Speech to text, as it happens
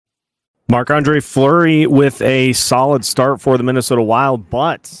Marc-Andre Fleury with a solid start for the Minnesota Wild,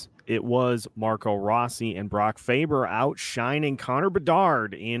 but it was Marco Rossi and Brock Faber outshining Connor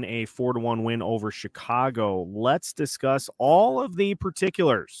Bedard in a 4-1 win over Chicago. Let's discuss all of the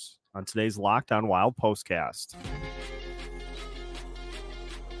particulars on today's Locked On Wild postcast.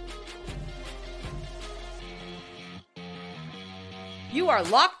 You are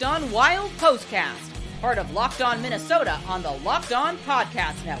Locked On Wild postcast, part of Locked On Minnesota on the Locked On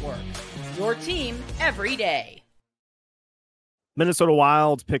Podcast Network. Your team every day. Minnesota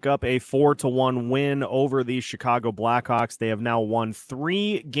Wild pick up a 4-1 win over the Chicago Blackhawks. They have now won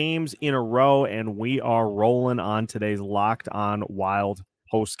 3 games in a row, and we are rolling on today's Locked On Wild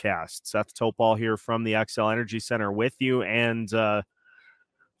postcast. Seth Topal here from the XL Energy Center with you, and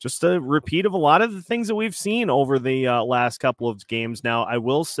just a repeat of a lot of the things that we've seen over the last couple of games. Now, I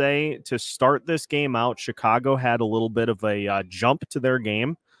will say to start this game out, Chicago had a little bit of a jump to their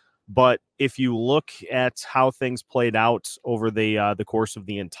game. But if you look at how things played out over the course of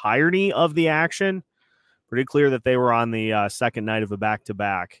the entirety of the action, pretty clear that they were on the second night of a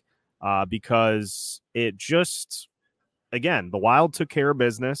back-to-back because it just, again, the Wild took care of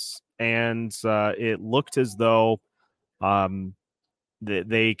business, and it looked as though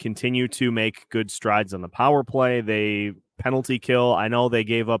they continue to make good strides on the power play. They penalty kill. I know they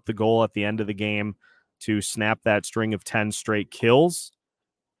gave up the goal at the end of the game to snap that string of 10 straight kills.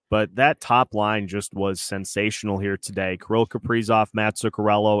 But that top line just was sensational here today. Kirill Kaprizov, Matt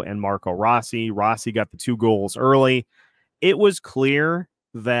Zuccarello, and Marco Rossi. Rossi got the 2 goals early. It was clear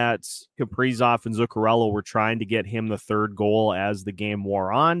that Kaprizov and Zuccarello were trying to get him the 3rd goal as the game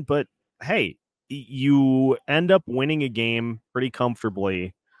wore on. But, hey, you end up winning a game pretty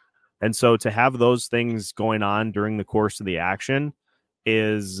comfortably. And so to have those things going on during the course of the action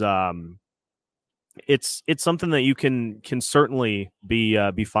is it's something that you can certainly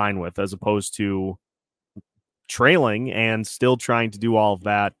be fine with, as opposed to trailing and still trying to do all of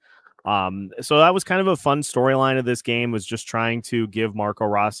that. So that was kind of a fun storyline of this game, was just trying to give Marco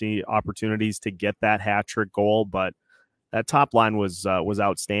Rossi opportunities to get that hat trick goal. But that top line was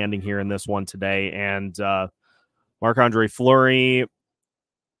outstanding here in this one today. And Marc-Andre Fleury,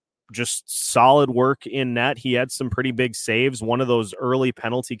 just solid work in net. He had some pretty big saves. One of those early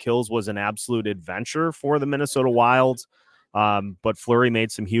penalty kills was an absolute adventure for the Minnesota Wild. But Fleury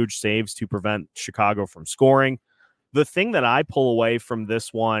made some huge saves to prevent Chicago from scoring. The thing that I pull away from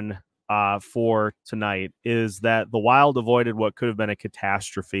this one for tonight is that the Wild avoided what could have been a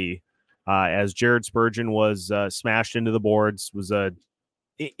catastrophe as Jared Spurgeon was smashed into the boards. Was a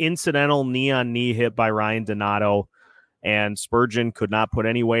incidental knee-on-knee hit by Ryan Donato, and Spurgeon could not put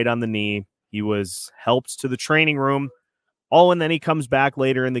any weight on the knee. He was helped to the training room. And then he comes back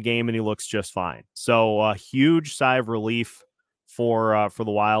later in the game and he looks just fine. So a huge sigh of relief for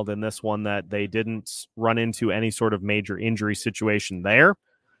the Wild in this one, that they didn't run into any sort of major injury situation there.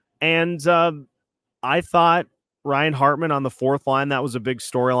 And I thought Ryan Hartman on the 4th line, that was a big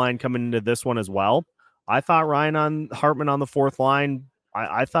storyline coming into this one as well. I thought Hartman on the 4th line,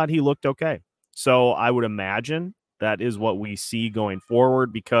 I thought he looked okay. So I would imagine that is what we see going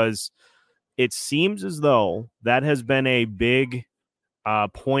forward, because it seems as though that has been a big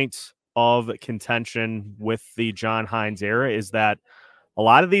point of contention with the John Hines era, is that a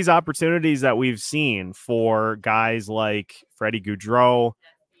lot of these opportunities that we've seen for guys like Freddie Gaudreau,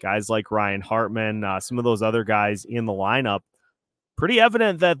 guys like Ryan Hartman, some of those other guys in the lineup, pretty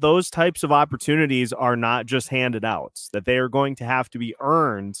evident that those types of opportunities are not just handed out, that they are going to have to be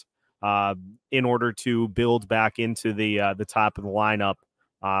earned in order to build back into the top of the lineup.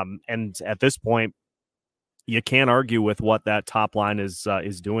 And at this point, you can't argue with what that top line is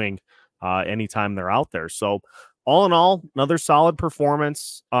doing anytime they're out there. So all in all, another solid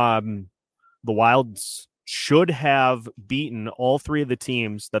performance. The Wilds should have beaten all 3 of the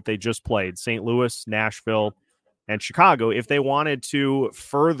teams that they just played, St. Louis, Nashville, and Chicago, if they wanted to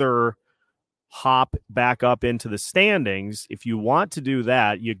further hop back up into the standings. If you want to do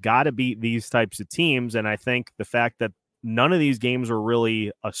that, you got to beat these types of teams. And I think the fact that none of these games were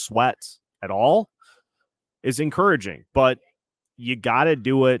really a sweat at all is encouraging, but you got to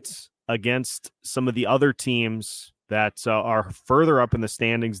do it against some of the other teams that are further up in the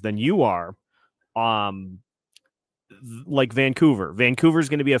standings than you are. Like Vancouver. Vancouver is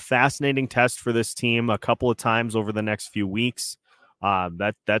going to be a fascinating test for this team a couple of times over the next few weeks.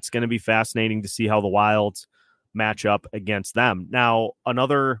 That's going to be fascinating to see how the Wilds match up against them. Now,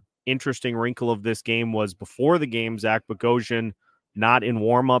 another interesting wrinkle of this game was before the game, Zach Bogosian not in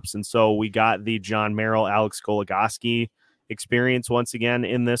warmups, and so we got the John Merrill, Alex Goligoski experience once again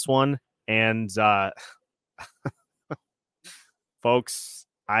in this one. And folks,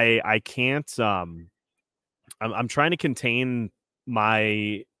 I can't. I'm trying to contain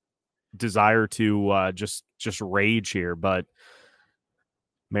my desire to just rage here, but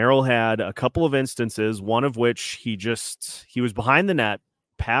Merrill had a couple of instances, one of which he was behind the net,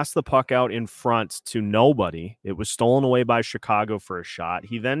 passed the puck out in front to nobody. It was stolen away by Chicago for a shot.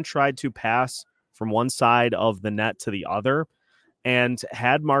 He then tried to pass from one side of the net to the other, and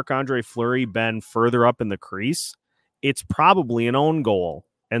had Marc-Andre Fleury been further up in the crease, it's probably an own goal.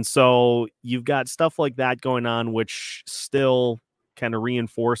 And so you've got stuff like that going on, which still kind of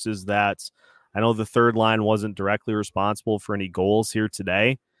reinforces that. I know the third line wasn't directly responsible for any goals here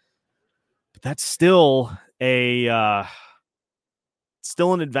today, but that's still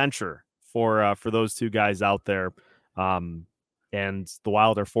still an adventure for those two guys out there. And the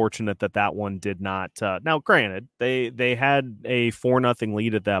Wild are fortunate that one did not. Now, granted, they had a 4-0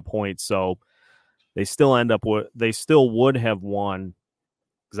 lead at that point, so they still would have won,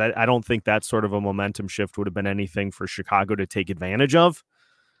 because I don't think that sort of a momentum shift would have been anything for Chicago to take advantage of.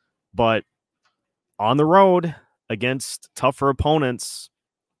 But on the road against tougher opponents,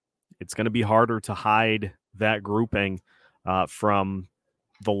 it's going to be harder to hide that grouping from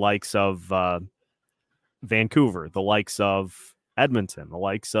the likes of Vancouver, the likes of Edmonton, the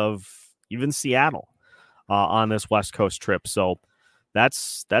likes of even Seattle on this West Coast trip. So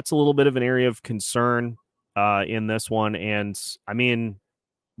that's a little bit of an area of concern in this one. And I mean,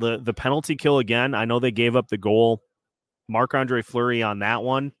 the penalty kill again, I know they gave up the goal. Marc-Andre Fleury on that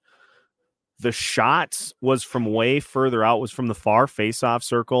one, the shot was from way further out, was from the far face-off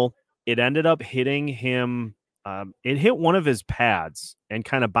circle. It ended up hitting him. It hit one of his pads and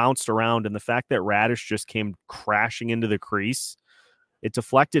kind of bounced around. And the fact that Radish just came crashing into the crease, it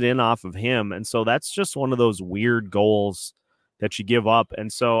deflected in off of him. And so that's just one of those weird goals that you give up.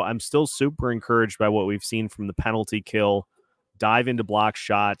 And so I'm still super encouraged by what we've seen from the penalty kill, dive into block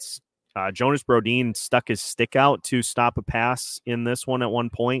shots. Jonas Brodin stuck his stick out to stop a pass in this one at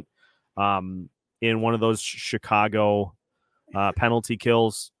one point in one of those Chicago penalty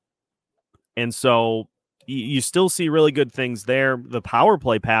kills. And so you still see really good things there. The power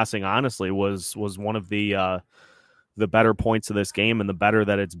play passing, honestly, was one of the better points of this game, and the better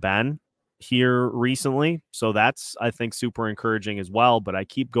that it's been here recently. So that's, I think, super encouraging as well. But I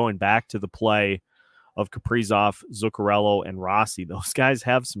keep going back to the play of Kaprizov, Zuccarello, and Rossi. Those guys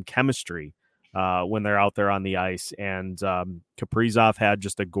have some chemistry when they're out there on the ice. And Kaprizov had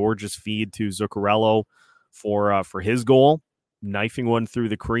just a gorgeous feed to Zuccarello for his goal, knifing one through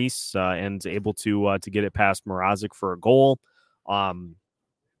the crease and able to get it past Mrazek for a goal.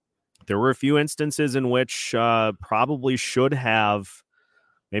 There were a few instances in which probably should have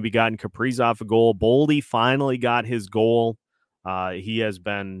maybe gotten Kaprizov a goal. Boldy finally got his goal. He has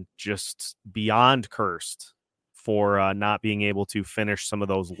been just beyond cursed for not being able to finish some of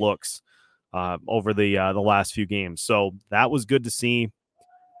those looks over the last few games. So that was good to see.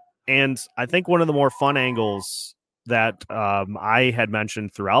 And I think one of the more fun angles that I had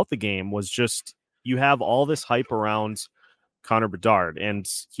mentioned throughout the game was just you have all this hype around Connor Bedard, and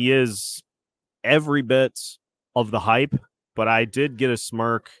he is every bit of the hype, but I did get a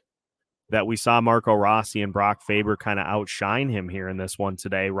smirk that we saw Marco Rossi and Brock Faber kind of outshine him here in this one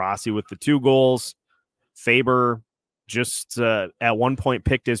today. Rossi with the 2 goals. Faber just at one point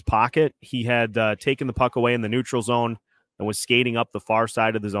picked his pocket. He had taken the puck away in the neutral zone and was skating up the far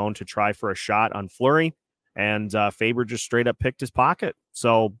side of the zone to try for a shot on Fleury. And Faber just straight up picked his pocket.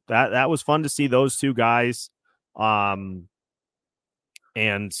 So that was fun to see those two guys.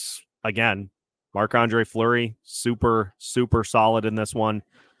 And again, Marc-Andre Fleury, super, super solid in this one.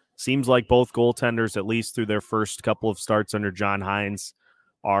 Seems like both goaltenders, at least through their first couple of starts under John Hines,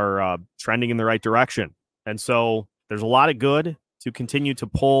 are trending in the right direction. And so there's a lot of good to continue to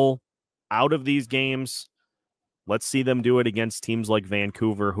pull out of these games. Let's see them do it against teams like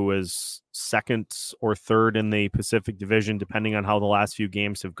Vancouver, who is second or third in the Pacific Division, depending on how the last few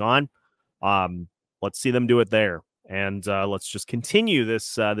games have gone. Let's see them do it there. And let's just continue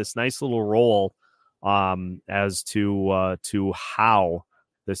this nice little roll as to how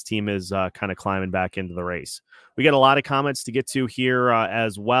this team is kind of climbing back into the race. We got a lot of comments to get to here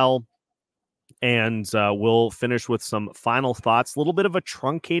as well. And we'll finish with some final thoughts. A little bit of a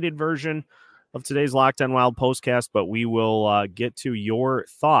truncated version of today's Locked On Wild postcast, but we will get to your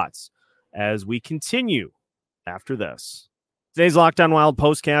thoughts as we continue after this. Today's Locked On Wild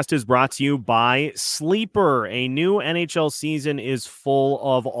postcast is brought to you by Sleeper. A new NHL season is full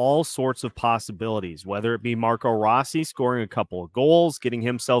of all sorts of possibilities, whether it be Marco Rossi scoring a couple of goals, getting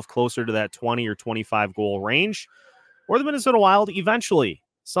himself closer to that 20 or 25 goal range, or the Minnesota Wild eventually,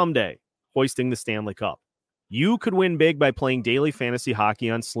 someday, hoisting the Stanley Cup. You could win big by playing daily fantasy hockey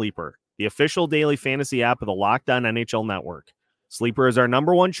on Sleeper, the official daily fantasy app of the Locked On NHL Network. Sleeper is our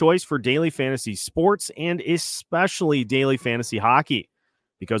number one choice for daily fantasy sports and especially daily fantasy hockey.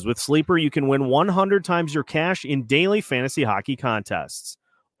 Because with Sleeper, you can win 100 times your cash in daily fantasy hockey contests.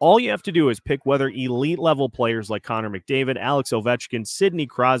 All you have to do is pick whether elite level players like Connor McDavid, Alex Ovechkin, Sidney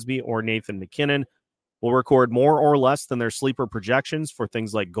Crosby, or Nathan McKinnon will record more or less than their Sleeper projections for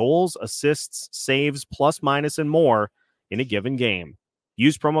things like goals, assists, saves, plus, minus, and more in a given game.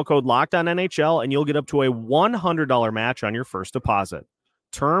 Use promo code LOCKEDONNHL and you'll get up to a $100 match on your first deposit.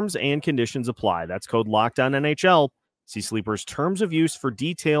 Terms and conditions apply. That's code LOCKEDONNHL. See Sleeper's terms of use for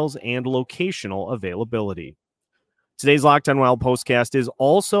details and locational availability. Today's Locked On Wild postcast is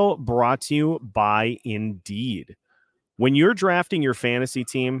also brought to you by Indeed. When you're drafting your fantasy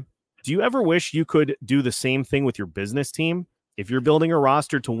team, do you ever wish you could do the same thing with your business team? If you're building a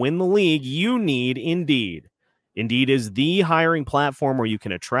roster to win the league, you need Indeed. Indeed is the hiring platform where you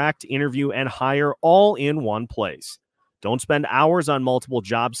can attract, interview, and hire all in one place. Don't spend hours on multiple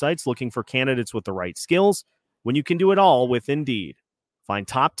job sites looking for candidates with the right skills when you can do it all with Indeed. Find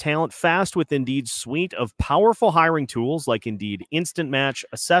top talent fast with Indeed's suite of powerful hiring tools like Indeed Instant Match,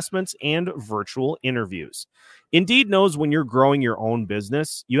 assessments, and virtual interviews. Indeed knows when you're growing your own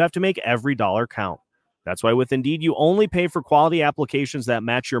business, you have to make every dollar count. That's why with Indeed, you only pay for quality applications that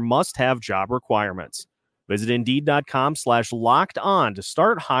match your must-have job requirements. Visit Indeed.com/locked-on to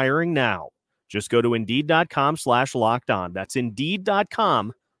start hiring now. Just go to Indeed.com/locked-on. That's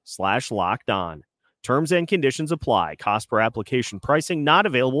Indeed.com/locked-on. Terms and conditions apply. Cost per application pricing not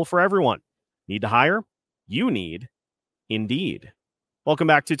available for everyone. Need to hire? You need Indeed. Welcome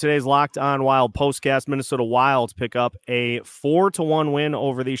back to today's Locked On Wild postcast. Minnesota Wild pick up a 4-1 win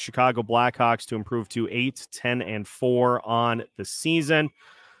over the Chicago Blackhawks to improve to 8-10-4 on the season.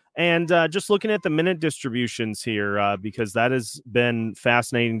 And just looking at the minute distributions here, because that has been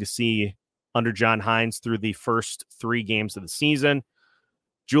fascinating to see under John Hines through the first 3 games of the season.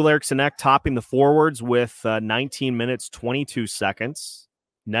 Joel Eriksson Ek topping the forwards with 19 minutes, 22 seconds.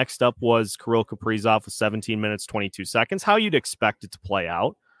 Next up was Kirill Kaprizov with 17 minutes, 22 seconds. How you'd expect it to play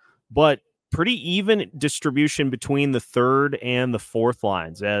out, but pretty even distribution between the third and the fourth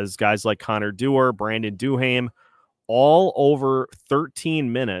lines as guys like Connor Dewar, Brandon Duhaime, all over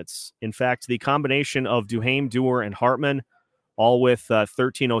 13 minutes. In fact, the combination of Duhaime, Dewar, and Hartman, all with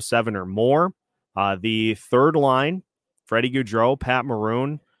 13:07 or more. The third line, Freddie Gaudreau, Pat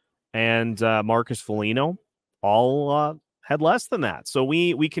Maroon, and Marcus Foligno all had less than that. So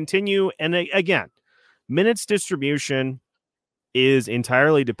we continue. And again, minutes distribution is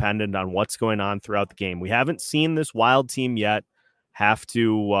entirely dependent on what's going on throughout the game. We haven't seen this Wild team yet have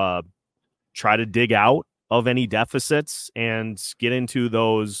to try to dig out of any deficits and get into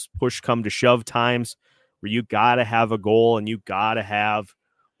those push come to shove times where you got to have a goal and you got to have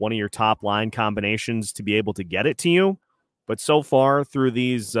one of your top line combinations to be able to get it to you. But so far through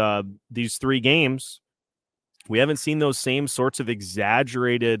these 3 games, we haven't seen those same sorts of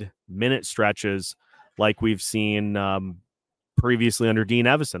exaggerated minute stretches like we've seen previously under Dean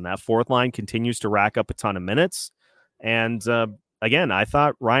Evison. That fourth line continues to rack up a ton of minutes. And again, I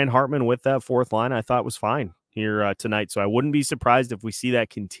thought Ryan Hartman with that fourth line, I thought was fine here tonight. So I wouldn't be surprised if we see that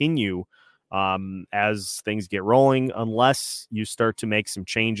continue as things get rolling, unless you start to make some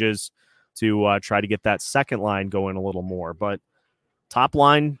changes to try to get that second line going a little more. But top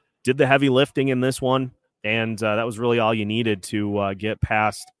line did the heavy lifting in this one, and that was really all you needed to get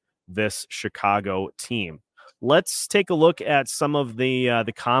past this Chicago team. Let's take a look at some of the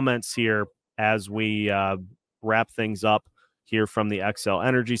comments here as we wrap things up here from the XL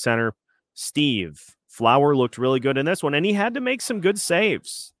Energy Center. Steve, Flower looked really good in this one, and he had to make some good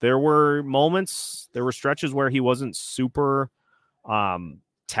saves. There were moments, there were stretches where he wasn't super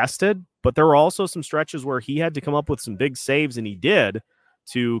tested, but there were also some stretches where he had to come up with some big saves, and he did,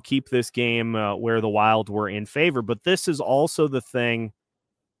 to keep this game where the Wild were in favor. But this is also the thing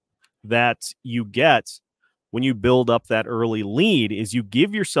that you get when you build up that early lead, is you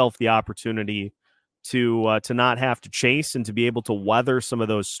give yourself the opportunity to not have to chase and to be able to weather some of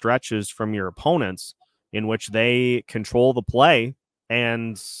those stretches from your opponents in which they control the play.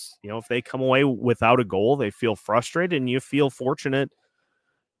 And, if they come away without a goal, they feel frustrated, and you feel fortunate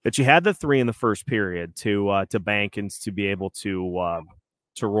that you had the 3 in the first period to bank and to be able to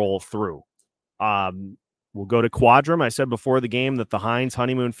roll through. We'll go to Quadrum. I said before the game that the Hines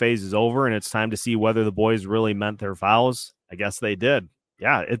honeymoon phase is over, and it's time to see whether the boys really meant their vows. I guess they did.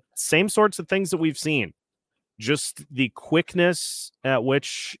 Yeah, same sorts of things that we've seen. Just the quickness at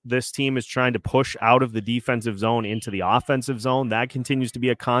which this team is trying to push out of the defensive zone into the offensive zone, that continues to be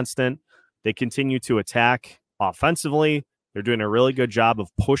a constant. They continue to attack offensively. They're doing a really good job of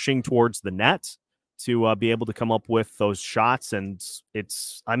pushing towards the net to be able to come up with those shots. And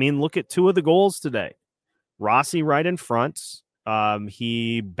look at two of the goals today. Rossi right in front.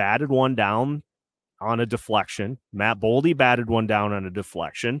 He batted one down on a deflection. Matt Boldy batted one down on a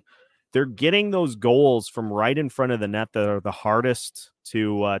deflection. They're getting those goals from right in front of the net that are the hardest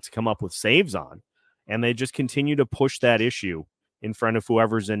to come up with saves on. And they just continue to push that issue in front of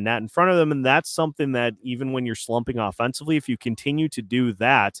whoever's in net in front of them. And that's something that even when you're slumping offensively, if you continue to do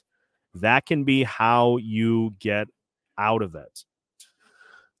that, that can be how you get out of it.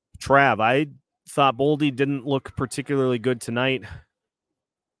 Trav, I thought Boldy didn't look particularly good tonight.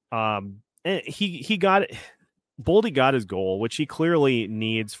 He got Boldy got his goal, which he clearly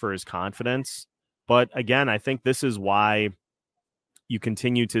needs for his confidence. But again, I think this is why you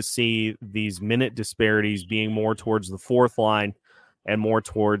continue to see these minute disparities being more towards the fourth line and more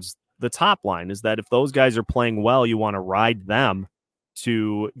towards the top line, is that if those guys are playing well, you want to ride them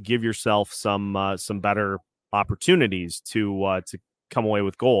to give yourself some better opportunities to come away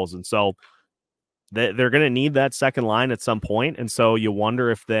with goals. And so they're going to need that second line at some point. And so you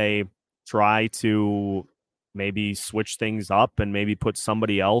wonder if they try to maybe switch things up and maybe put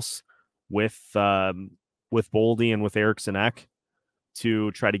somebody else with Boldy and with Eriksson Ek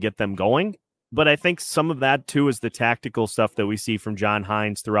to try to get them going. But I think some of that, too, is the tactical stuff that we see from John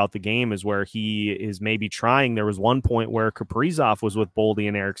Hines throughout the game, is where he is maybe trying. There was one point where Kaprizov was with Boldy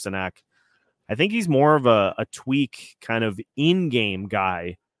and Eriksson Ek. I think he's more of a tweak kind of in-game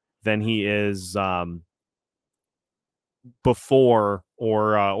guy than he is before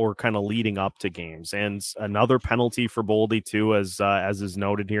or kind of leading up to games. And another penalty for Boldy, too, as is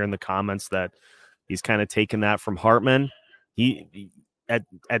noted here in the comments, that he's kind of taken that from Hartman.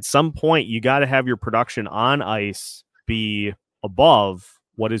 At some point, you got to have your production on ice be above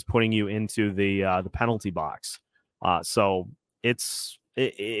what is putting you into the penalty box. So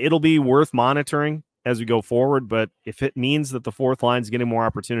it'll be worth monitoring as we go forward. But if it means that the fourth line is getting more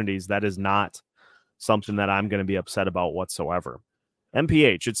opportunities, that is not something that I'm going to be upset about whatsoever.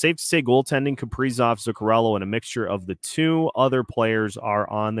 MPH, it's safe to say goaltending, Kaprizov, Zuccarello, and a mixture of the two other players are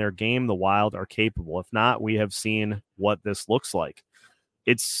on their game. The Wild are capable. If not, we have seen what this looks like.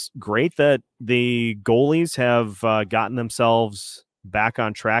 It's great that the goalies have gotten themselves back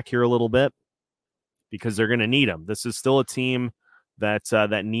on track here a little bit, because they're going to need them. This is still a team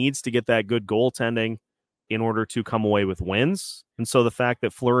that needs to get that good goaltending in order to come away with wins. And so the fact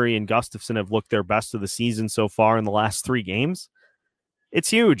that Fleury and Gustafsson have looked their best of the season so far in the last 3 games, it's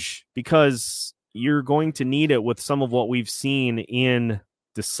huge, because you're going to need it with some of what we've seen in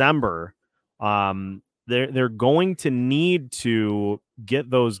December. They're going to need to get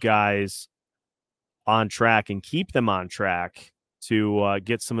those guys on track and keep them on track to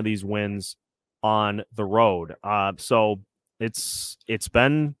get some of these wins on the road. So it's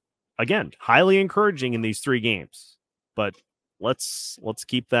been, again, highly encouraging in these 3 games, but let's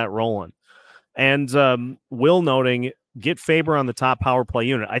keep that rolling. And Will noting, get Faber on the top power play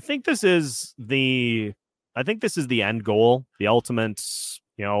unit. I think this is the end goal, the ultimate.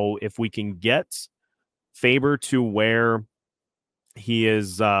 If we can get Faber to where he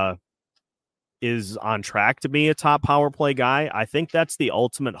is on track to be a top power play guy, I think that's the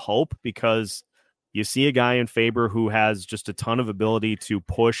ultimate hope, because you see a guy in Faber who has just a ton of ability to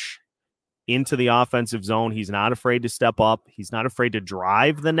push into the offensive zone. He's not afraid to step up. He's not afraid to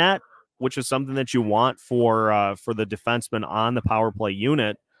drive the net, which is something that you want for the defenseman on the power play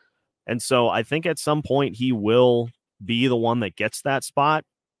unit. And so I think at some point he will be the one that gets that spot.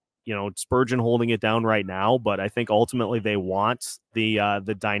 Spurgeon holding it down right now, but I think ultimately they want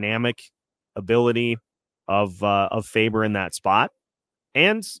the dynamic ability of Faber in that spot.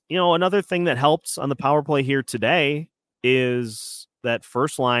 And, another thing that helped on the power play here today is that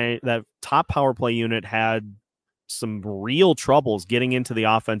first line, that top power play unit had some real troubles getting into the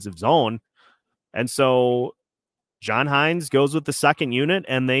offensive zone. And so John Hines goes with the second unit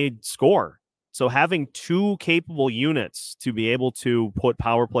and they score. So having 2 capable units to be able to put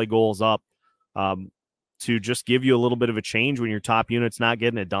power play goals up, to just give you a little bit of a change when your top unit's not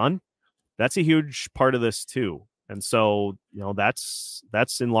getting it done, that's a huge part of this too. And so, that's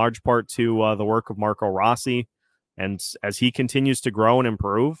in large part to the work of Marco Rossi. And as he continues to grow and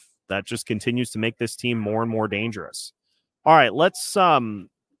improve, that just continues to make this team more and more dangerous. All right, let's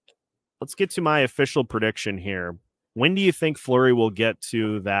get to my official prediction here. When do you think Fleury will get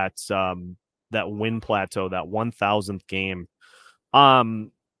to that win plateau, that 1,000th game?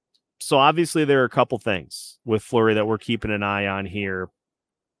 So obviously there are a couple things with Fleury that we're keeping an eye on here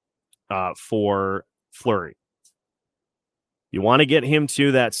for Fleury. You want to get him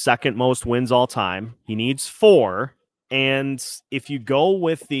to that second most wins all time. He needs 4. And if you go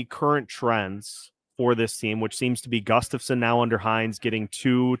with the current trends for this team, which seems to be Gustafson now under Hines getting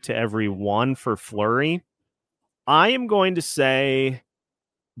 2 to every 1 for Fleury, I am going to say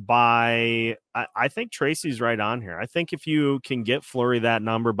I think Tracy's right on here. I think if you can get Fleury that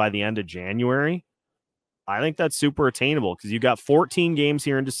number by the end of January, I think that's super attainable because you got 14 games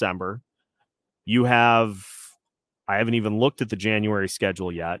here in December. You have, I haven't even looked at the January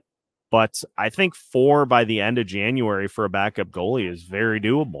schedule yet, but I think 4 by the end of January for a backup goalie is very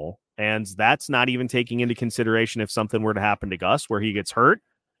doable. And that's not even taking into consideration if something were to happen to Gus where he gets hurt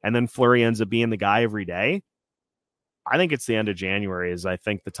and then Fleury ends up being the guy every day. I think it's the end of January is, I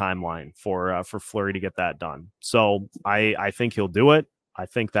think, the timeline for Fleury to get that done. So I think he'll do it. I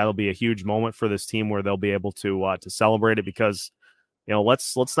think that'll be a huge moment for this team where they'll be able to celebrate it because,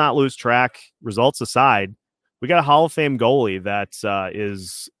 let's not lose track. Results aside, we got a Hall of Fame goalie that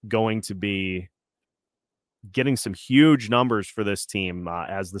is going to be getting some huge numbers for this team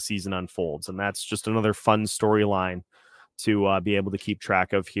as the season unfolds, and that's just another fun storyline to be able to keep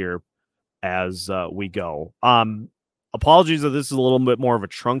track of here as we go. Apologies that this is a little bit more of a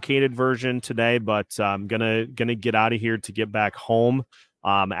truncated version today, but I'm gonna get out of here to get back home.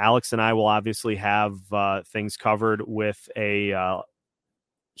 Alex and I will obviously have things covered with a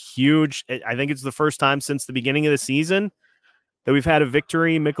huge. I think it's the first time since the beginning of the season that we've had a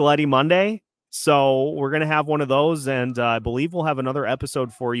Victory Micheletti Monday. So we're gonna have one of those, and I believe we'll have another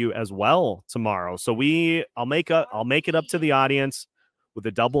episode for you as well tomorrow. So I'll make it up to the audience with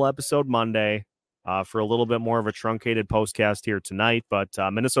a double episode Monday. For a little bit more of a truncated postcast here tonight. But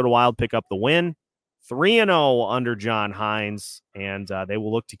Minnesota Wild pick up the win, 3-0 under John Hines, and they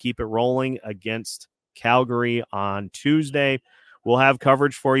will look to keep it rolling against Calgary on Tuesday. We'll have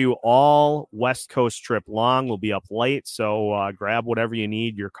coverage for you all West Coast trip long. We'll be up late, so grab whatever you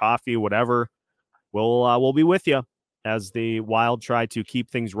need, your coffee, whatever. We'll be with you as the Wild try to keep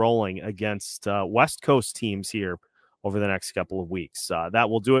things rolling against West Coast teams here over the next couple of weeks. That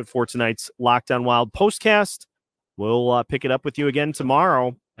will do it for tonight's Locked On Wild postcast. We'll pick it up with you again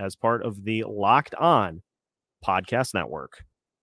tomorrow as part of the Locked On Podcast Network.